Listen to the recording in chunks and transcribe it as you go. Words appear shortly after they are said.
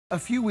A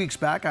few weeks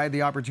back, I had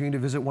the opportunity to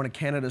visit one of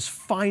Canada's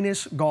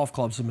finest golf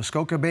clubs, the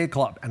Muskoka Bay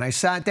Club, and I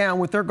sat down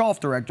with their golf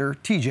director,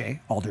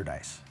 TeeJay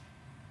Alderdice.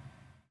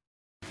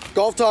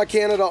 Golf Talk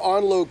Canada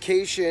on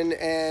location,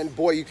 and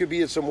boy, you could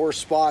be at some worse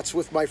spots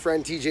with my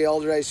friend TeeJay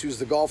Alderdice, who's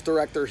the golf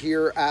director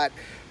here at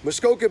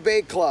Muskoka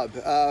Bay Club,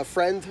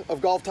 friend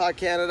of Golf Talk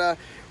Canada.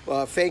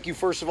 Thank you,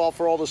 first of all,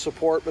 for all the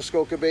support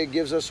Muskoka Bay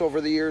gives us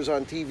over the years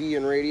on TV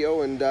and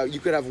radio, and you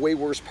could have way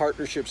worse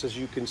partnerships, as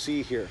you can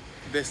see here.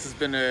 This has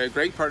been a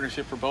great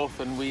partnership for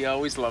both, and we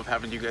always love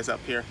having you guys up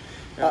here.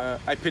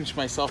 I pinch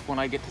myself when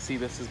I get to see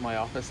this as my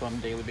office on a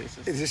daily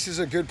basis. This is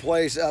a good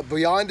place.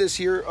 Beyond us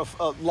here,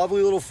 a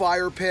lovely little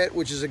fire pit,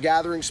 which is a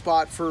gathering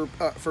spot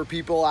for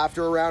people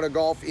after a round of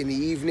golf in the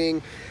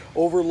evening.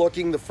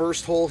 Overlooking the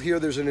first hole here,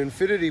 there's an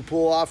infinity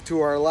pool off to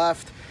our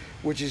left,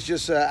 which is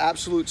just an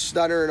absolute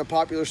stunner and a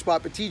popular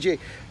spot. But TeeJay,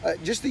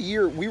 just the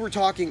year, we were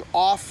talking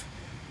off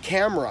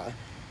camera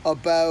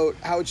about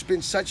how it's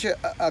been such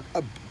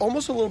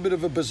almost a little bit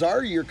of a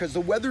bizarre year because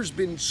the weather's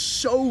been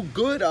so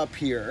good up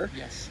here.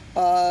 Yes.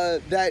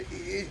 That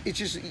it's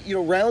just,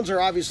 rounds are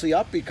obviously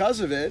up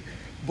because of it,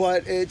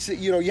 but it's,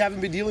 you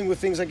haven't been dealing with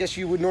things I guess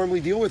you would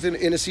normally deal with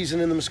in a season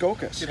in the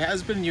Muskokas. It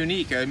has been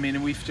unique. I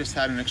mean, we've just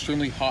had an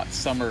extremely hot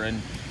summer,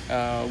 and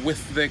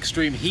with the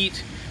extreme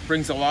heat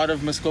brings a lot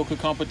of Muskoka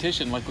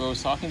competition, like I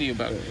was talking to you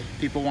about. Right.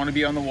 People want to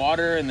be on the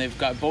water, and they've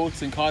got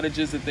boats and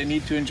cottages that they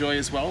need to enjoy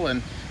as well.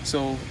 And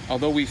so,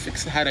 although we've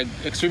had an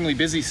extremely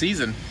busy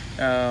season,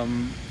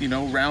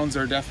 rounds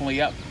are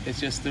definitely up.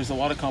 It's just there's a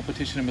lot of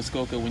competition in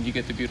Muskoka when you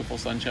get the beautiful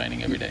sun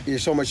shining every day.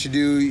 There's so much to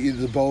do,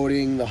 the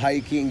boating, the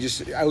hiking,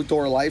 just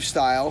outdoor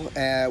lifestyle,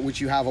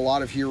 which you have a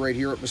lot of right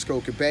here at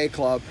Muskoka Bay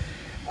Club.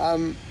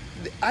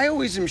 I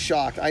always am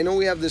shocked. I know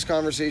we have this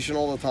conversation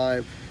all the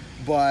time,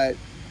 but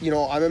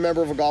I'm a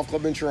member of a golf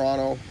club in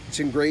Toronto. It's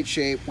in great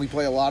shape. We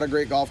play a lot of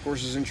great golf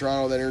courses in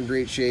Toronto that are in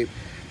great shape.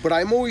 But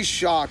I'm always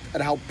shocked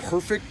at how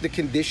perfect the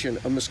condition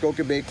of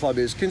Muskoka Bay Club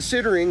is,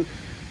 considering,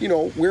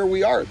 where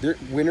we are.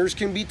 Winters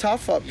can be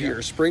tough up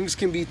here. Springs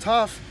can be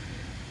tough.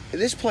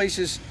 This place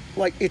is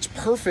it's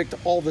perfect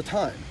all the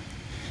time.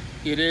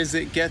 It is.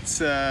 It gets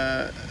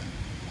a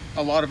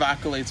lot of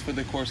accolades for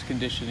the course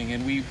conditioning,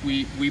 and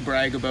we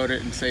brag about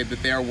it and say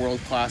that they are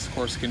world-class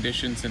course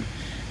conditions. And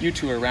you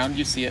two are around,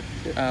 you see it.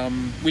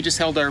 We just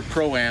held our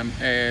Pro-Am,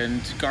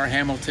 and Gar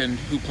Hamilton,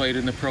 who played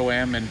in the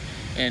Pro-Am,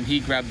 and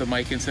he grabbed the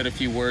mic and said a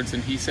few words,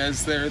 and he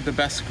says they're the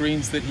best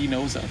greens that he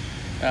knows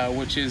of,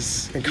 which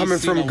is... And coming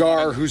from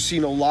Gar, who's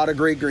seen a lot of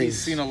great greens.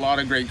 He's seen a lot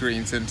of great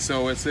greens, and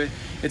so it's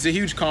a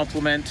huge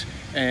compliment,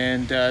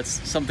 and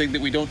it's something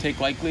that we don't take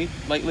lightly.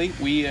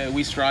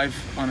 We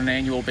strive on an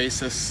annual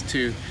basis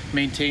to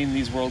maintain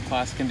these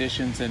world-class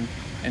conditions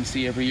and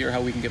see every year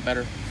how we can get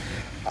better.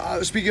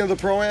 Speaking of the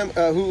Pro-Am,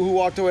 who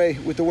walked away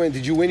with the win?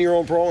 Did you win your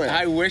own Pro-Am?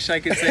 I wish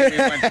I could say we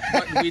won.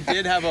 But we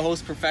did have a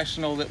host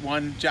professional that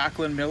won,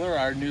 Jacqueline Miller,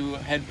 our new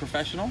head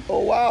professional. Oh,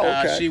 wow,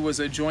 okay. She was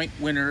a joint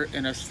winner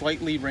in a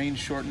slightly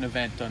rain-shortened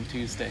event on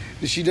Tuesday.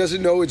 She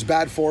doesn't know it's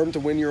bad form to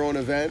win your own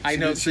event? I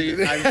know. I've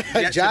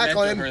yet to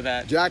mentor her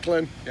that.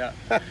 Jacqueline. Yeah.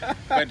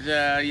 But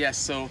yes,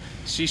 so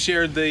she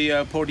shared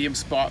the podium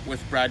spot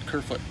with Brad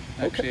Kerfoot,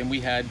 actually, and we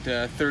had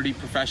 30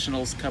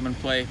 professionals come and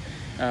play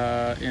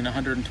in a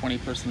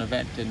 120-person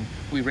event, and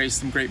we raised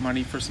some great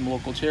money for some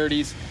local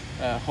charities,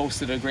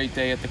 hosted a great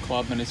day at the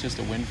club, and it's just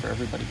a win for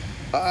everybody.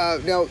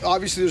 Now,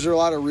 obviously, there's a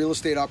lot of real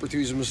estate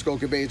opportunities in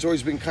Muskoka Bay. It's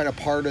always been kind of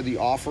part of the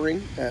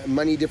offering,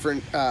 many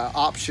different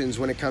options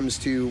when it comes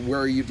to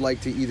where you'd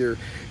like to either,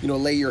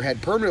 lay your head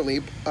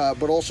permanently,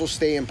 but also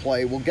stay and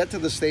play. We'll get to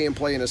the stay and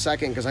play in a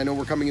second, because I know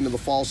we're coming into the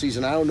fall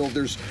season. I don't know if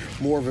there's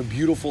more of a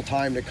beautiful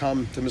time to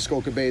come to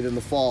Muskoka Bay than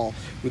the fall,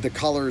 with the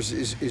colors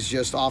is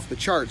just off the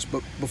charts.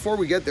 But before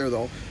we get there,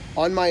 though,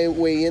 on my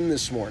way in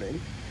this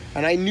morning,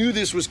 and I knew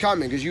this was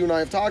coming because you and I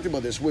have talked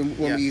about this. When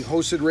we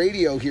hosted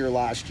radio here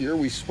last year,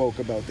 we spoke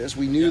about this.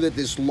 We knew that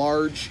this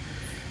large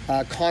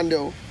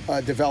condo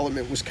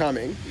development was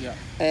coming. Yeah.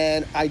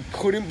 And I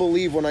couldn't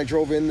believe when I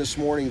drove in this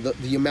morning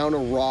the amount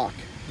of rock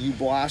you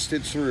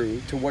blasted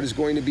through to what is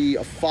going to be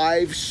a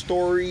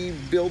 5-story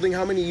building.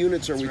 How many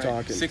units are we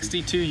talking?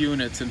 62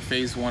 units in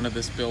phase 1 of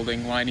this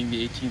building, lining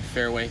the 18th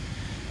fairway.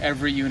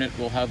 Every unit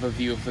will have a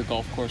view of the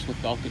golf course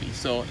with balcony.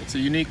 So it's a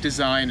unique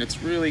design.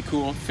 It's really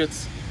cool. It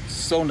fits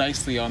so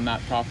nicely on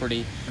that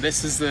property.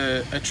 This is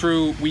a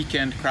true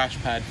weekend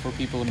crash pad for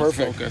people in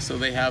Muskoka. So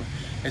they have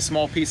a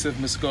small piece of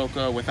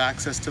Muskoka with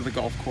access to the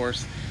golf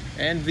course,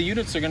 and the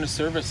units are going to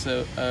service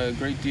a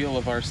great deal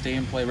of our stay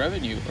and play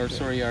revenue,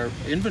 our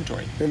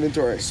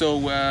inventory. So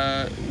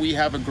we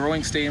have a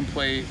growing stay and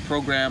play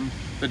program.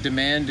 The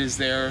demand is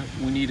there.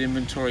 We need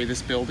inventory.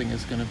 This building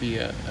is going to be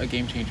a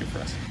game changer for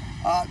us.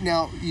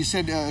 Now, you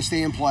said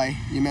stay and play.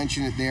 You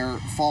mentioned it there.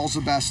 Fall's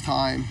the best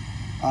time.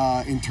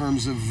 In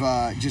terms of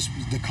just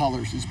the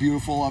colors. It's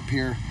beautiful up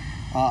here.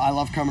 I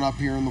love coming up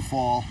here in the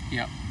fall.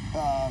 Yeah.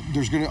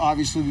 There's going to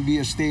obviously be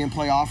a stay and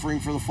play offering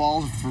for the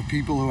fall for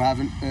people who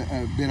haven't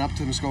been up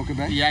to Muskoka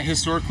Bay. Yeah,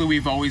 historically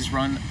we've always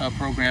run a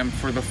program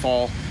for the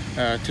fall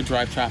to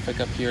drive traffic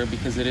up here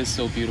because it is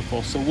so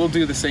beautiful. So we'll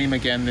do the same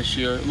again this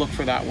year. Look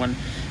for that one,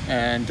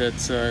 and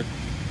it's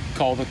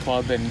call the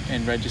club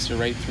and register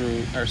right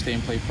through our Stay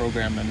and Play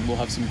program, and we'll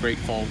have some great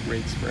fall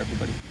rates for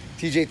everybody.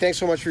 TeeJay, thanks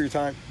so much for your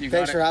time.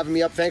 Thanks for having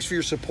me up. Thanks for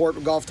your support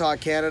with Golf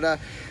Talk Canada.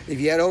 If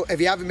you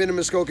haven't been to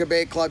Muskoka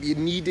Bay Club, you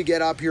need to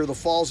get up here. The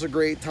fall's a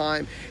great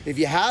time. If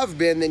you have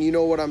been, then you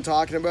know what I'm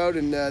talking about,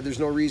 and there's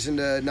no reason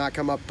to not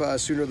come up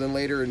sooner than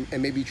later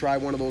and maybe try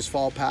one of those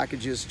fall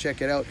packages.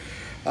 Check it out.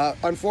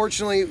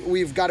 Unfortunately,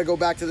 we've got to go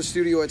back to the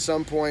studio at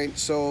some point,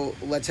 so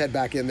let's head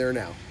back in there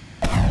now.